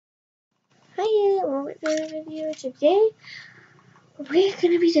with the video today. We're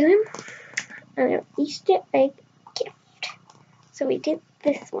gonna be doing an Easter egg gift. So we did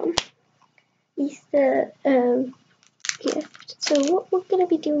this one, Easter gift. So what we're gonna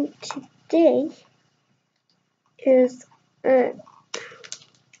be doing today is we're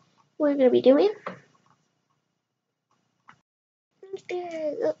gonna be doing.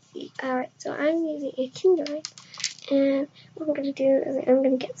 Alright, so I'm using a Kinder Egg, and what I'm gonna do is I'm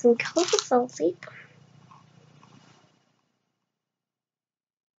gonna get some colorful salty.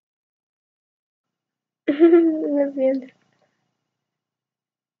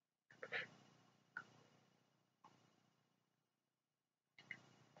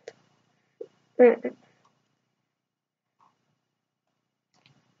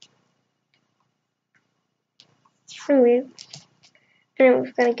 And I'm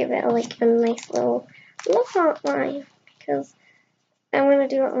just gonna give it a nice little heart line, because I want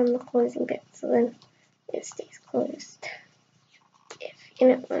to do it on the closing bit, so then it stays closed. If you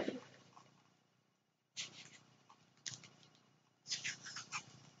know what I mean.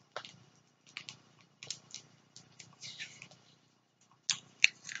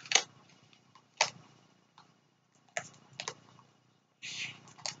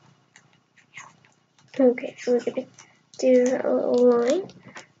 Okay, so we're gonna do a little line.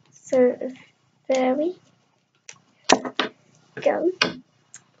 So there we go.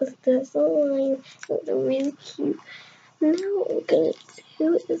 With this little line, it's really cute. Now what we're gonna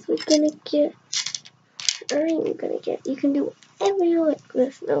do is we're gonna get. You can do whatever you like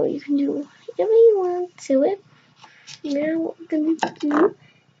with this. No, you can do whatever you want to it. Now what we're gonna do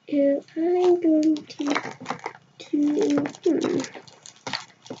is I'm going to do.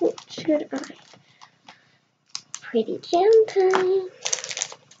 What should I? Pretty jam time.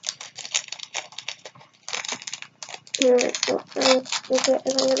 Alright, so I'm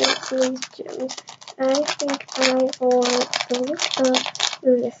going to use gems. I think I want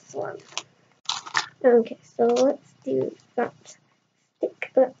this one. Okay, so let's do that.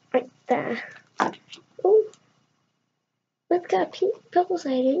 Stick that right there. Oh, let's got a pink purple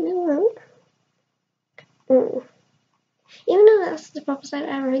side. I didn't know that. Oh. Even though that's the purple side,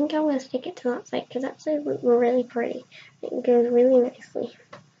 I think I'm going to stick it to that side, because that side looks really pretty. It goes really nicely.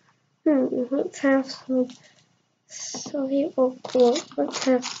 Let's have some soluble glue. Let's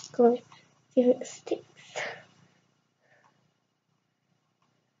have glue. See if it sticks.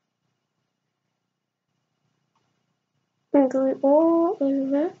 And glue all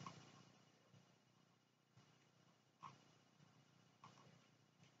over.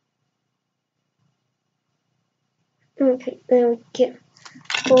 Okay, there we go.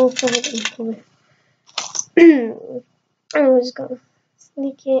 All covered in glue. I'm just going to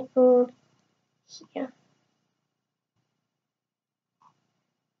sneak it on here.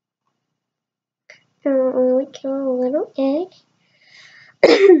 And we kill a little egg.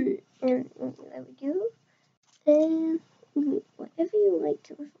 And there we go. And whatever you like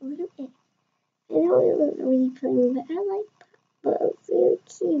to with a little egg. I know it looks really plain, but I like that. But it's really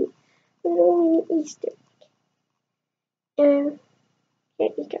cute. Little mini Easter egg. And here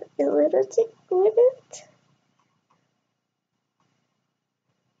you got the little tick with it.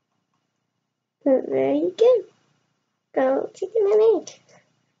 And there you go. Got a little chicken and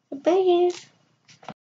egg. Bye guys.